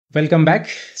Welcome back.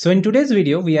 So in today's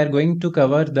video, we are going to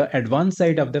cover the advanced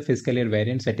side of the fiscal year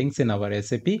variant settings in our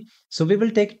SAP. So we will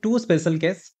take two special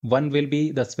cases. One will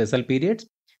be the special periods.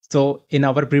 So in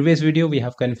our previous video, we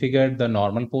have configured the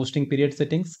normal posting period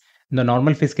settings, the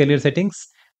normal fiscal year settings,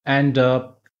 and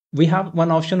we have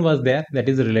one option was there that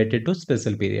is related to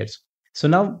special periods. So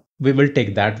now we will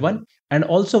take that one, and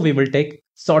also we will take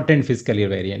shortened fiscal year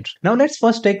variant. Now let's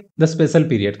first take the special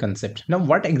period concept. Now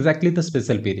what exactly the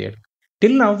special period?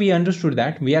 Till now, we understood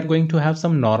that we are going to have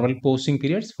some normal posting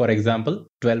periods. For example,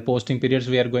 12 posting periods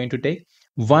we are going to take.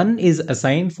 One is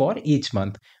assigned for each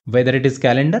month, whether it is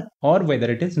calendar or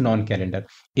whether it is non-calendar.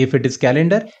 If it is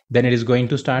calendar, then it is going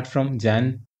to start from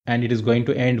Jan and it is going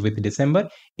to end with December.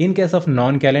 In case of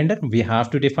non-calendar, we have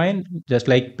to define, just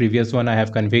like previous one I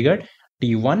have configured,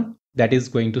 T1 that is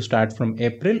going to start from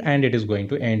April and it is going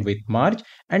to end with March,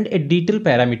 and a detailed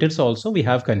parameters also we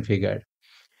have configured.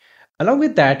 Along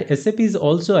with that, SAP is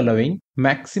also allowing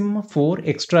maximum 4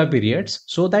 extra periods,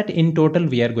 so that in total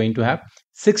we are going to have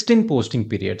 16 posting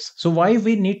periods. So why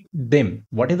we need them?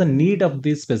 What is the need of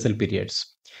these special periods?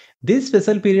 These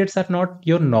special periods are not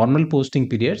your normal posting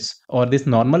periods or this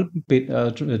normal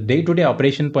day-to-day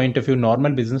operation point of view,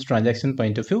 normal business transaction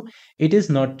point of view. It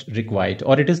is not required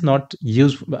or it is not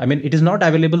used. I mean, it is not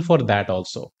available for that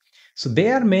also. So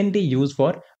they are mainly used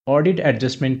for audit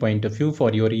adjustment point of view,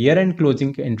 for your year-end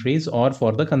closing entries or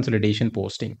for the consolidation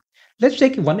posting. Let's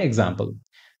take one example.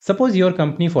 Suppose your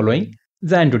company following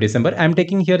Jan to December. I'm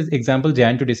taking here example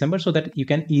Jan to December so that you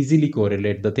can easily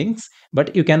correlate the things,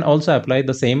 but you can also apply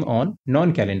the same on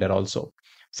non-calendar also.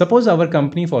 Suppose our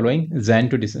company following Jan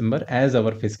to December as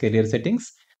our fiscal year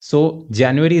settings. So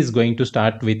January is going to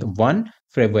start with 1,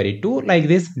 February 2, like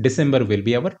this. December will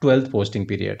be our 12th posting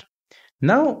period.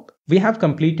 Now we have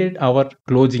completed our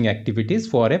closing activities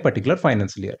for a particular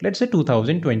financial year. Let's say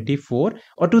 2024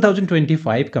 or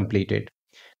 2025 completed.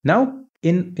 Now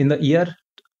in the year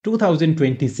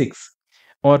 2026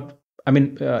 or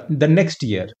the next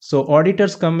year, so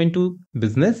auditors come into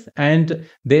business and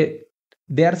they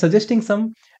are suggesting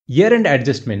some year-end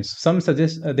adjustments.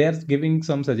 They are giving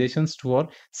some suggestions for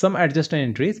some adjustment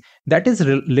entries that is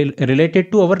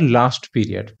related to our last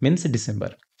period, means December.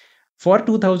 For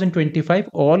 2025,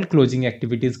 all closing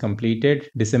activities completed.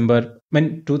 December,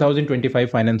 when 2025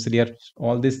 financial year,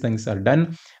 all these things are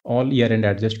done. All year-end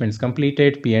adjustments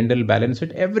completed, P&L, balance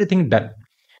sheet, everything done.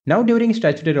 Now during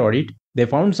statutory audit, they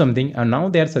found something and now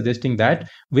they are suggesting that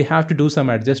we have to do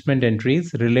some adjustment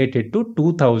entries related to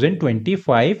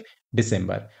 2025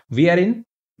 December. We are in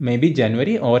maybe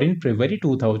January or in February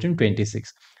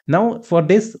 2026. Now for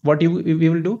this, what we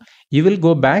will do, you will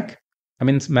go back.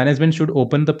 Management should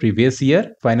open the previous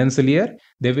year, financial year.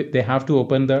 They have to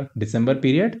open the December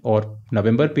period or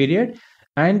November period,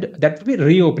 and that will be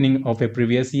reopening of a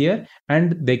previous year,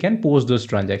 and they can post those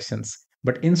transactions.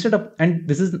 But instead of, and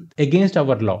this is against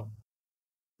our law,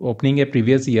 opening a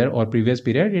previous year or previous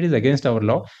period, it is against our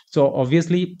law. So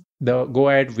obviously the go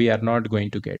ahead we are not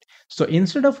going to get. So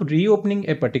instead of reopening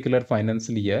a particular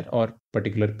financial year or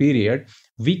particular period,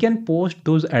 we can post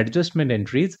those adjustment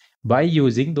entries by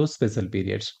using those special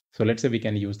periods. So let's say we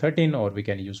can use 13 or we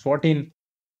can use 14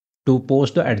 to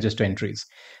post the adjust entries.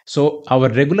 So our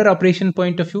regular operation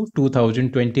point of view,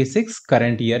 2026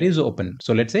 current year is open.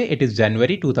 So let's say it is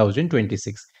January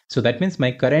 2026. So that means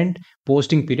my current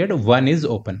posting period 1 is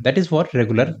open. That is for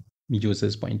regular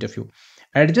users point of view.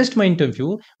 Adjustment of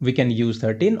view, we can use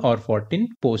 13 or 14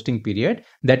 posting period.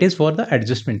 That is for the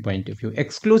adjustment point of view.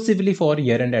 Exclusively for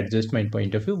year-end adjustment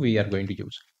point of view, we are going to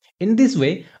use. In this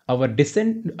way, our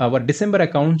December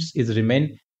accounts is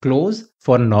remain close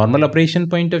for normal operation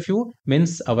point of view,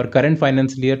 means our current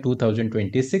financial year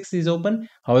 2026 is open.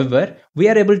 However, we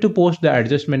are able to post the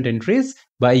adjustment entries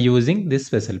by using this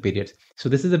special periods. So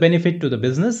this is a benefit to the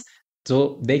business.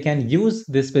 So they can use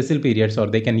these special periods or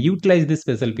they can utilize these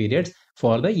special periods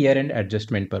for the year-end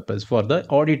adjustment purpose, for the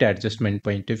audit adjustment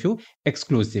point of view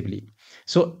exclusively.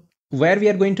 So where we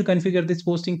are going to configure this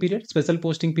posting period, special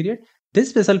posting period, this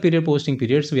special period posting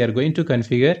periods we are going to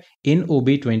configure in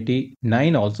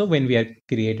OB29 also when we are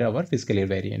created our fiscal year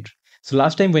variant. So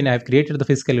last time when I have created the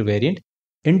fiscal year variant,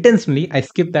 intentionally I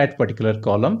skipped that particular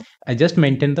column. I just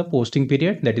maintained the posting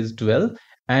period, that is 12,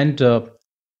 and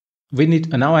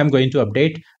now I'm going to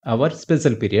update our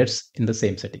special periods in the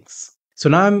same settings. So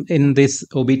now I'm in this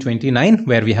OB29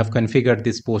 where we have configured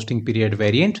this posting period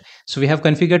variant. So we have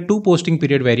configured two posting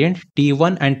period variant,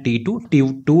 T1 and T2.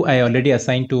 T2 I already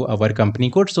assigned to our company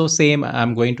code. So same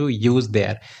I'm going to use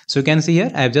there. So you can see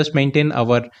here, I've just maintained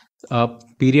our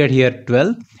period here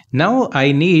 12. Now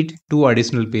I need two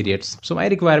additional periods. So my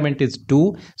requirement is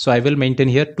 2. So I will maintain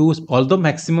here 2, although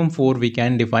maximum 4 we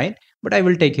can define, but I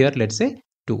will take here, let's say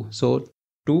 2. So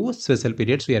 2 special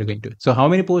periods we are going to. So how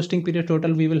many posting periods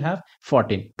total we will have?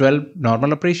 14. 12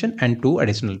 normal operation and 2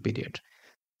 additional period.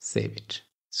 Save it.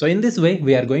 So in this way,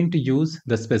 we are going to use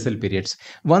the special periods.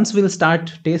 Once we'll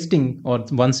start testing or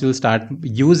once we'll start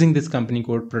using this company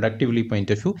code productively point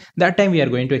of view, that time we are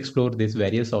going to explore these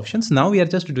various options. Now we are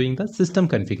just doing the system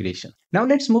configuration. Now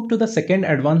let's move to the second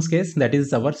advanced case, that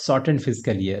is our shortened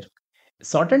fiscal year.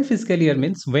 Shortened fiscal year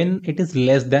means when it is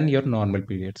less than your normal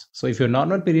periods. So if your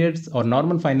normal periods or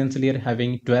normal financial year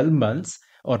having 12 months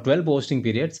or 12 posting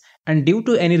periods, and due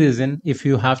to any reason, if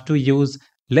you have to use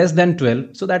less than 12,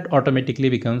 so that automatically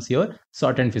becomes your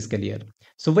shortened fiscal year.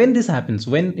 So when this happens,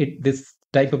 when this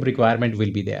type of requirement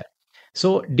will be there.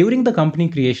 So during the company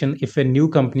creation, if a new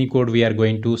company code we are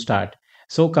going to start,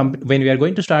 so when we are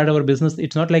going to start our business,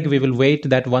 it's not like we will wait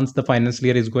that once the financial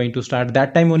year is going to start,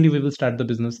 that time only we will start the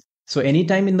business. So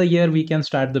anytime in the year we can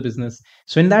start the business.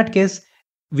 So in that case,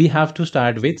 we have to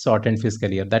start with shortened fiscal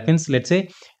year. That means, let's say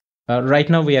right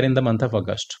now we are in the month of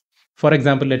August. For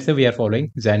example, let's say we are following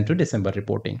Jan to December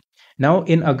reporting. Now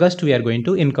in August, we are going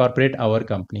to incorporate our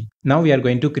company. Now we are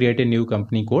going to create a new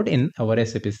company code in our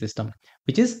SAP system,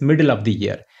 which is middle of the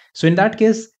year. So in that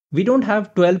case, we don't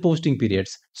have 12 posting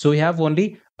periods. So we have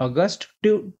only August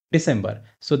to December.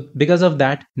 So because of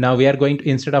that, now we are going to,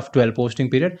 instead of 12 posting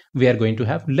period, we are going to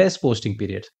have less posting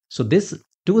periods. So this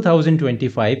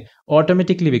 2025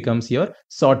 automatically becomes your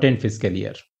shortened fiscal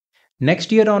year.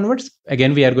 Next year onwards,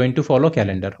 again, we are going to follow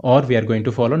calendar or we are going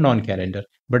to follow non-calendar.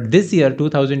 But this year,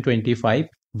 2025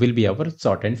 will be our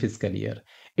shortened fiscal year.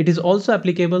 It is also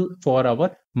applicable for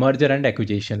our merger and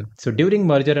acquisition. So during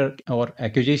merger or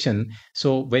acquisition,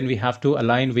 so when we have to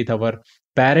align with our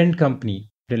parent company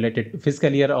related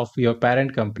fiscal year of your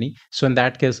parent company, so in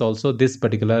that case also this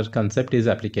particular concept is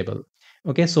applicable.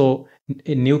 Okay, so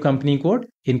in new company code,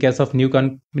 in case of new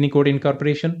company code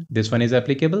incorporation, this one is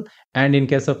applicable, and in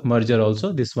case of merger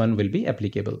also, this one will be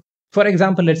applicable. For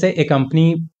example, let's say a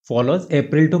company follows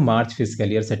April to March fiscal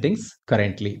year settings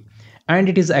currently, and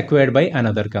it is acquired by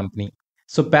another company.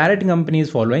 So parent company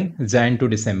is following Jan to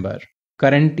December.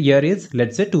 Current year is,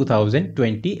 let's say,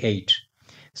 2028.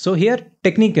 So here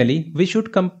technically we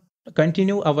should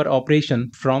continue our operation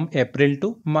from April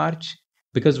to March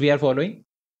because we are following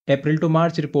April to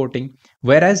March reporting,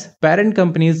 whereas parent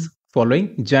company is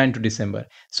following Jan to December.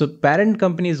 So parent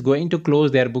company is going to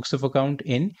close their books of account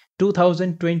in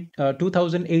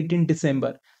 2018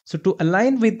 December. So to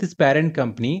align with this parent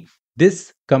company,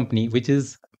 this company which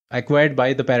is acquired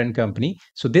by the parent company,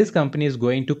 so this company is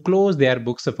going to close their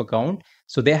books of account.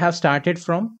 So they have started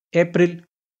from April.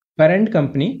 Parent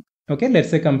company, okay, let's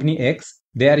say company X,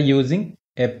 they are using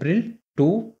April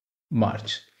to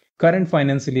March. Current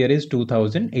financial year is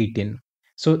 2018.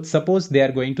 So suppose they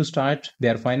are going to start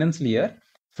their financial year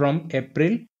from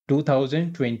April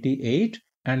 2028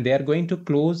 and they are going to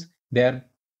close their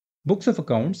books of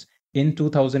accounts in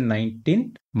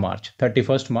 2019 March,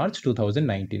 31st March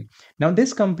 2019. Now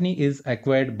this company is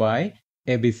acquired by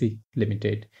ABC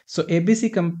Limited. So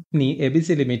ABC company,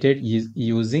 ABC Limited is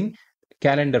using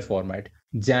calendar format,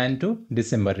 Jan to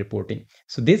December reporting.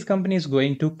 So this company is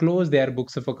going to close their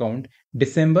books of account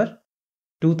December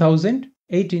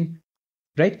 2018,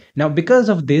 right? Now, because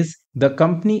of this, the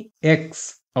company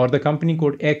X or the company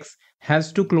code X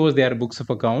has to close their books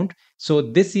of account. So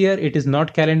this year it is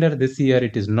not calendar, this year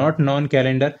it is not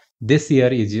non-calendar, this year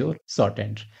is your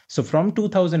shortened. So from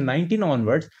 2019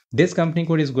 onwards, this company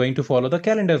code is going to follow the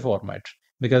calendar format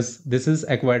because this is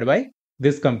acquired by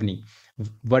this company.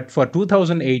 But for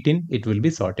 2018, it will be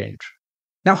shortened.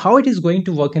 Now, how it is going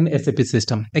to work in SAP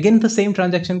system? Again, the same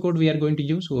transaction code we are going to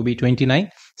use, OB29.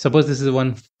 Suppose this is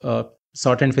one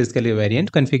shortened fiscal year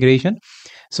variant configuration.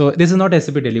 So this is not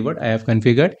SAP delivered. I have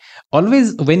configured.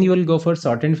 Always when you will go for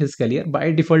shortened fiscal year,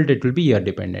 by default, it will be year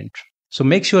dependent. So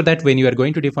make sure that when you are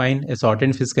going to define a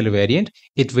shortened fiscal variant,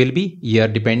 it will be year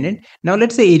dependent. Now,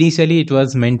 let's say initially it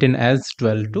was maintained as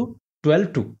 12 to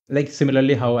 12.2, like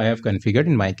similarly how I have configured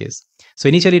in my case. So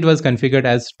initially it was configured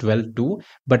as 12.2,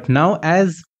 but now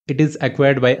as it is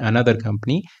acquired by another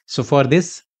company, so for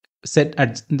this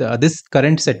this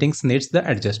current settings needs the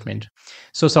adjustment.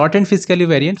 So shortened fiscal year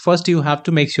variant, first you have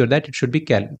to make sure that it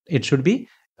should be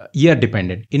year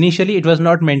dependent. Initially it was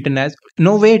not maintained as,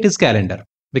 no way it is calendar,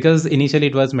 because initially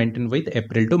it was maintained with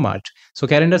April to March. So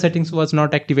calendar settings was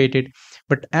not activated,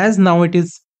 but as now it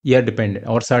is year dependent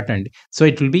or shortened, so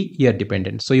it will be year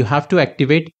dependent. So you have to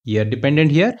activate year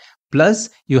dependent here. plus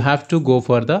you have to go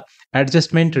for the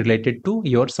adjustment related to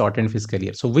your shortened fiscal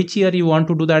year. So which year you want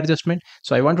to do the adjustment?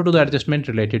 So I want to do the adjustment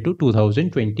related to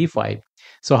 2025.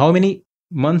 So how many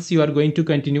months you are going to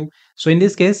continue? So in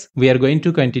this case, we are going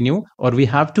to continue, or we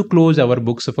have to close our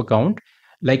books of account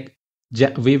like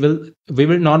we will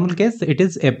normal case it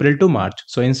is April to March.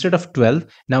 So instead of 12,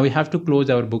 now we have to close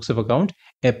our books of account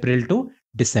April to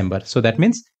December. So that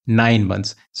means 9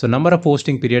 months. So number of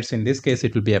posting periods in this case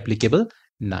it will be applicable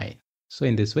 9. So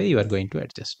in this way you are going to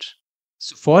adjust.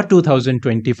 So for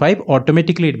 2025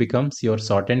 automatically it becomes your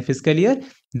shortened fiscal year.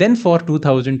 Then for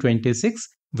 2026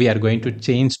 we are going to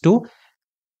change to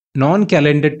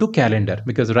non-calendar to calendar,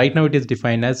 because right now it is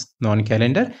defined as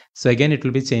non-calendar. So again it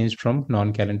will be changed from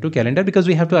non-calendar to calendar, because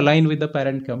we have to align with the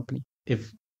parent company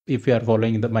if we are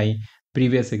following my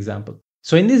previous example.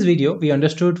 So in this video we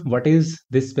understood what is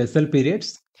this special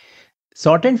periods.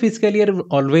 Shortened fiscal year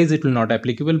always it will not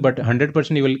applicable, but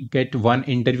 100% you will get one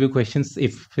interview questions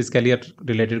if fiscal year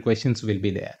related questions will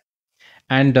be there.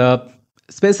 And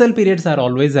special periods are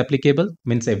always applicable,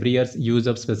 means every year's use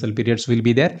of special periods will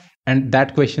be there, and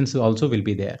that questions also will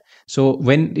be there. So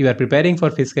when you are preparing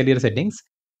for fiscal year settings,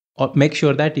 make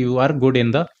sure that you are good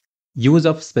in the use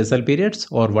of special periods,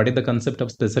 or what is the concept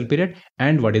of special period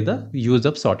and what is the use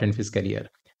of shortened fiscal year.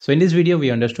 So in this video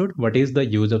we understood what is the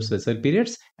use of special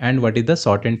periods and what is the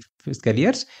shortened fiscal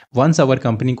years. Once our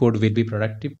company code will be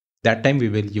productive, that time we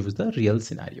will use the real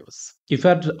scenarios. If you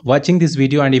are watching this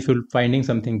video and if you're finding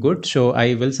something good, so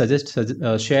I will suggest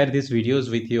share these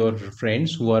videos with your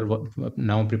friends who are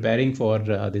now preparing for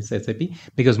this SAP,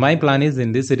 because my plan is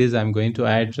in this series I'm going to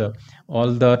add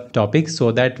all the topics,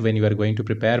 so that when you are going to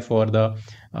prepare for the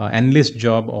analyst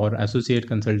job or associate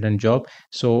consultant job,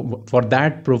 so for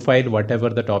that profile whatever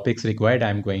the topics required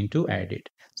I'm going to add it.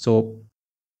 So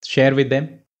share with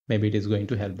them, maybe it is going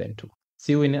to help them too.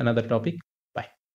 See you in another topic.